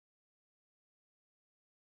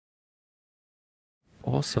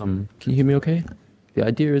Awesome. Can you hear me okay? The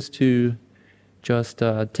idea is to just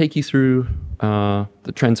take you through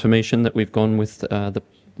the transformation that we've gone with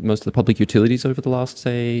most of the public utilities over the last,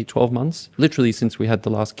 say, 12 months. Literally since we had the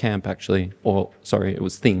last camp, actually. Or, sorry, it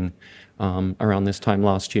was Thing around this time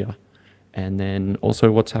last year. And then also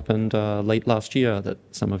what's happened late last year that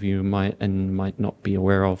some of you might and might not be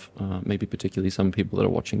aware of, maybe particularly some people that are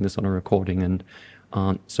watching this on a recording and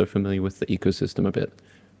aren't so familiar with the ecosystem a bit.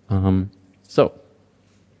 So,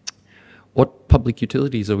 what public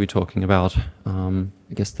utilities are we talking about?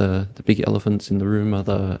 I guess the big elephants in the room are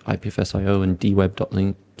the IPFS IO and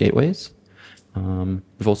dweb.link gateways.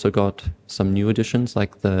 We've also got some new additions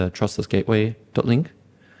like the trustless gateway.link.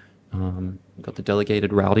 We've got the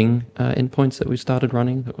delegated routing endpoints that we've started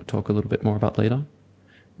running that we'll talk a little bit more about later.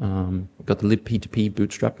 We've got the libp2p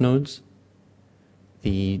bootstrap nodes.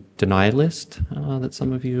 The denied list that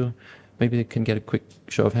some of you maybe can get a quick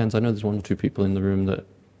show of hands. I know there's one or two people in the room that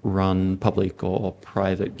run public or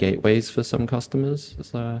private gateways for some customers.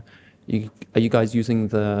 Are you guys using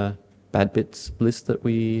the bad bits list that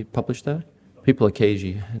we published there? People are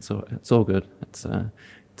cagey. It's all good. It's a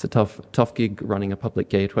tough gig running a public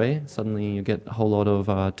gateway. Suddenly you get a whole lot of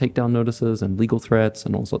takedown notices and legal threats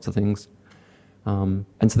and all sorts of things. And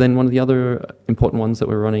so then one of the other important ones that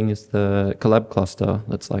we're running is the collab cluster.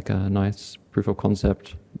 That's like a nice proof of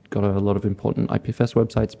concept. Got a lot of important IPFS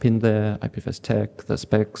websites pinned there, IPFS Tech, the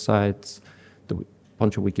spec sites, the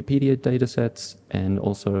bunch of Wikipedia datasets, and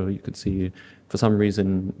also you could see for some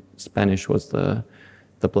reason Spanish was the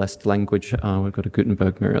blessed language. We've got a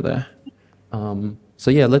Gutenberg mirror there.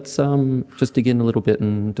 So yeah, let's just dig in a little bit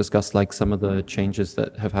and discuss like some of the changes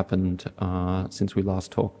that have happened since we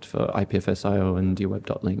last talked for IPFS IO and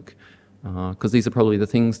dweb.link. Because these are probably the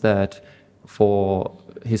things that, for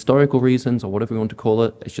historical reasons or whatever we want to call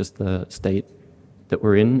it, it's just the state that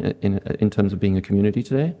we're in terms of being a community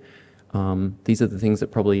today. These are the things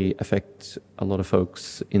that probably affect a lot of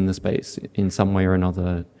folks in the space in some way or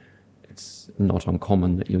another. It's not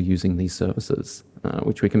uncommon that you're using these services,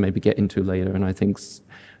 which we can maybe get into later. And I think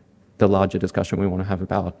the larger discussion we want to have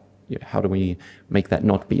about how do we make that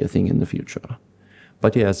not be a thing in the future.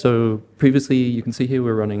 But yeah, so previously you can see here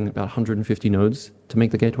we're running about 150 nodes to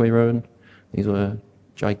make the gateway run. These were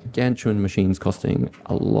gigantuan machines costing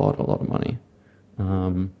a lot of money.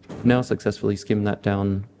 Now successfully skimmed that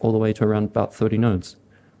down all the way to around about 30 nodes,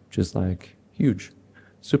 which is like huge,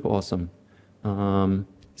 super awesome.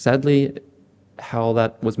 Sadly, how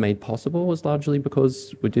that was made possible was largely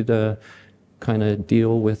because we did a kind of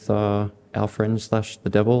deal with our friend / the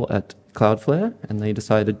devil at Cloudflare, and they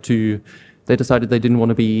decided they didn't want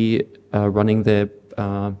to be running their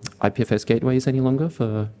IPFS gateways any longer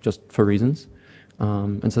for reasons.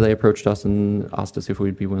 And so they approached us and asked us if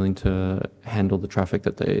we'd be willing to handle the traffic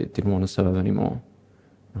that they didn't want to serve anymore.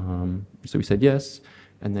 So we said yes,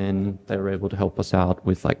 and then they were able to help us out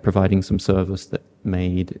with like providing some service that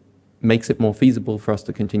makes it more feasible for us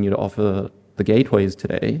to continue to offer the gateways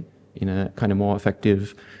today in a kind of more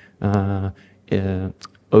effective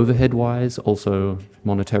overhead-wise, also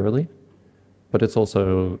monetarily. But it's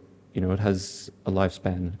also, it has a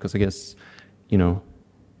lifespan, because I guess, the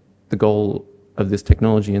goal of this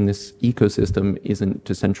technology and this ecosystem isn't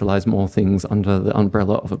to centralize more things under the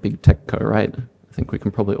umbrella of a big tech co, right? I think we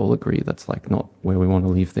can probably all agree that's like not where we want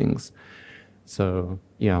to leave things. So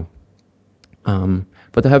yeah.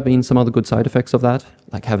 But there have been some other good side effects of that,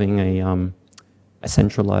 like having a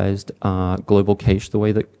centralized global cache. The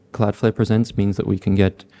way that Cloudflare presents means that we can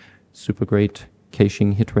get super great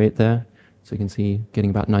caching hit rate there. So you can see getting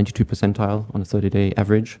about 92 percentile on a 30-day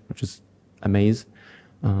average, which is amazing.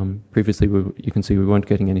 Previously, you can see we weren't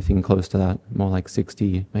getting anything close to that, more like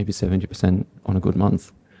 60, maybe 70% on a good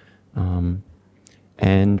month.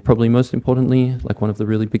 And probably most importantly, like one of the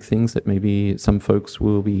really big things that maybe some folks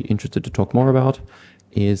will be interested to talk more about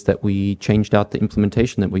is that we changed out the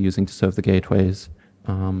implementation that we're using to serve the gateways.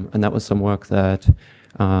 And that was some work that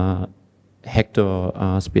Hector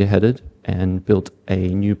spearheaded and built a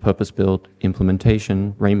new purpose-built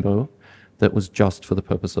implementation, Rainbow, that was just for the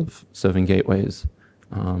purpose of serving gateways.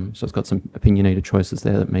 So it's got some opinionated choices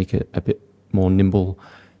there that make it a bit more nimble.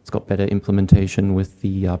 It's got better implementation with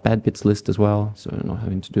the bad bits list as well, so not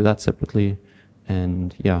having to do that separately.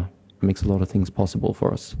 And yeah, it makes a lot of things possible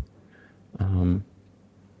for us.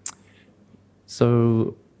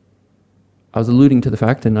 So I was alluding to the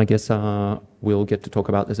fact, and I guess we'll get to talk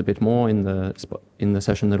about this a bit more in the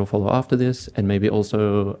session that'll follow after this, and maybe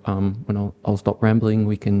also when I'll stop rambling,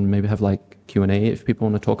 we can maybe have like Q&A if people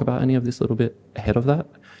want to talk about any of this a little bit ahead of that,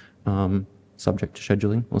 subject to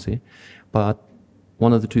scheduling, we'll see. But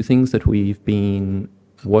one of the two things that we've been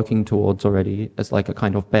working towards already as like a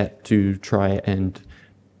kind of bet to try and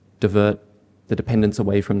divert the dependence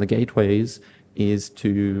away from the gateways is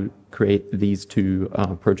to create these two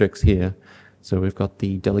projects here. So we've got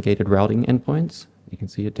the delegated routing endpoints. You can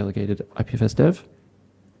see it, delegated IPFS dev.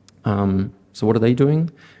 So what are they doing?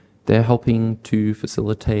 They're helping to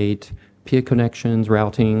facilitate peer connections,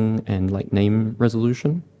 routing, and like name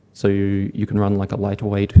resolution. So you can run like a lighter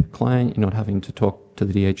weight client. You're not having to talk to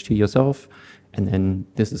the DHT yourself. And then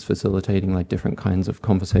this is facilitating like different kinds of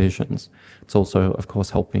conversations. It's also, of course,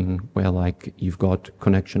 helping where like you've got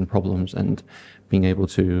connection problems and being able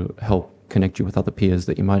to help connect you with other peers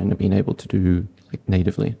that you might not have been able to do like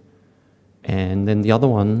natively. And then the other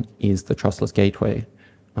one is the trustless gateway.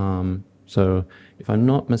 So if I'm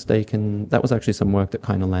not mistaken, that was actually some work that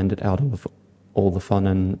kind of landed out of all the fun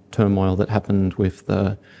and turmoil that happened with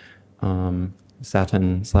the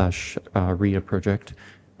Saturn/RIA project.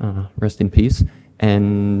 Rest in peace.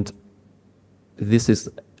 And this is,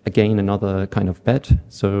 again, another kind of bet.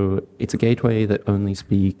 So it's a gateway that only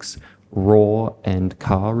speaks raw and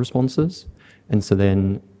car responses. And so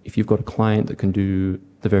then if you've got a client that can do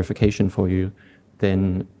the verification for you,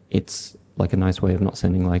 then it's like a nice way of not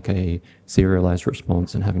sending like a serialized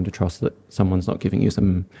response and having to trust that someone's not giving you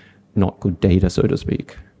some not good data, so to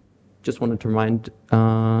speak. Just wanted to remind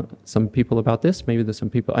some people about this. Maybe there's some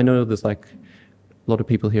people, I know there's like a lot of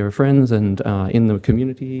people here are friends and in the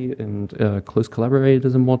community and close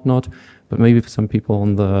collaborators and whatnot, but maybe for some people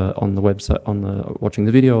on the website, watching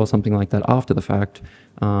the video or something like that after the fact,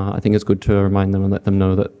 I think it's good to remind them and let them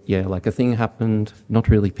know that, yeah, like a thing happened, not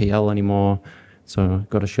really PL anymore, so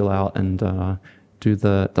got to chill out and do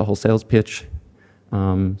the whole sales pitch.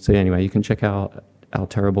 So anyway, you can check out our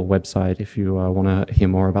terrible website if you want to hear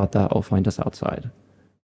more about that or find us outside.